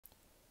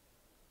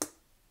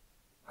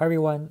Hi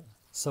everyone.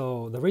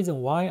 So the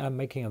reason why I'm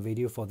making a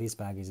video for this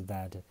bag is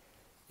that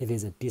it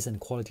is a decent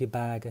quality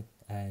bag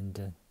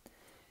and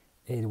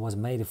it was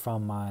made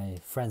from my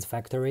friend's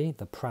factory.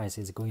 The price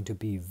is going to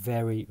be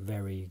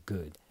very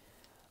good.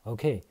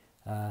 Okay,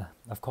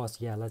 of course,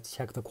 yeah, let's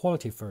check the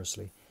quality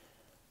firstly.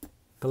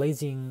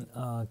 Glazing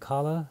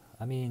color,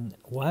 I mean,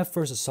 when I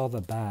first saw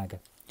the bag,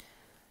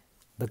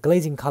 the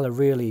glazing color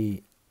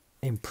really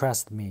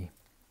impressed me.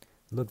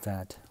 Look at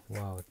that,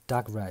 wow,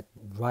 dark red,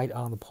 right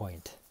on the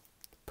point.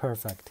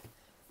 Perfect.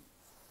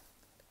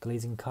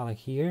 Glazing color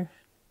here,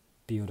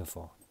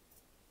 beautiful.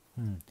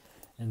 And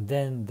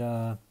then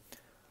the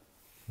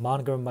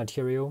monogram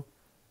material,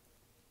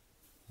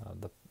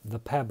 the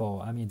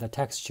pebble, I mean the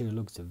texture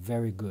looks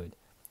very good,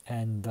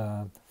 and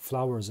the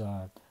flowers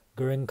are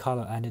green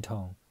color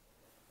undertone.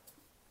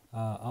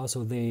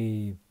 Also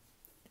the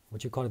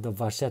what you call it, the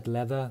vachette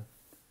leather,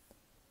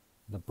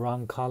 the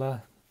brown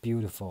color,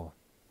 beautiful.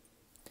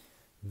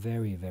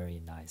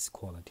 Very nice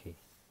quality.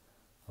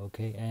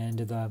 Okay, and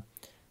the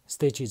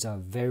stitches are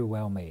very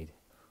well made.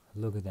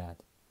 Look at that.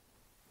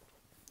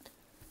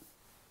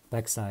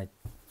 Backside.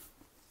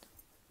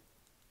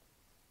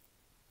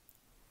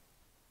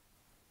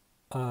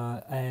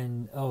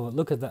 And oh,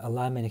 look at the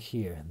alignment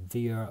here.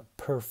 They are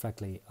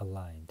perfectly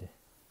aligned.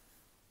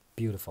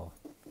 Beautiful.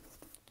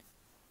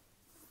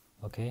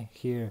 Okay,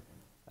 here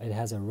it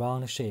has a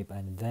round shape,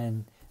 and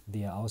then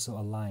they are also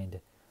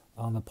aligned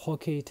on the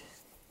pocket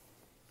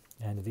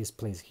and this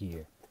place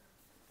here.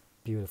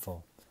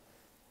 Beautiful.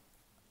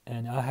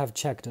 And I have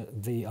checked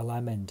the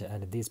alignment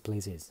at these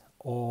places,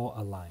 all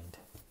aligned.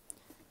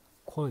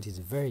 Quality is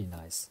very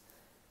nice.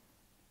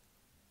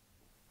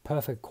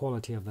 Perfect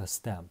quality of the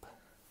stamp.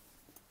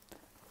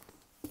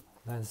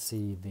 Let's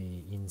see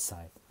the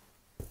inside.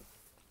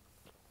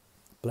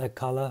 Black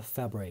color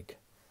fabric.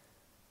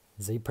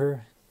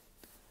 Zipper.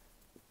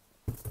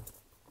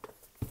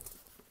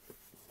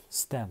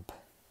 Stamp.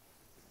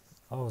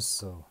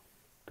 Also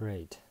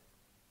great.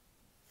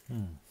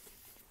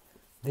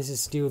 This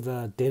is still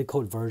the date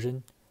code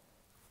version.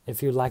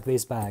 If you like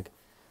this bag,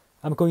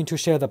 I'm going to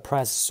share the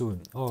price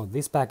soon. Oh,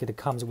 this bag, it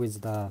comes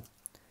with the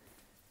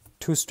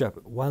two strap,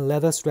 one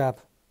leather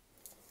strap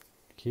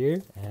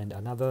here and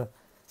another,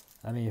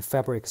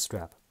 fabric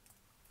strap.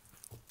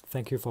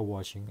 Thank you for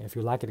watching. If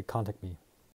you like it, contact me.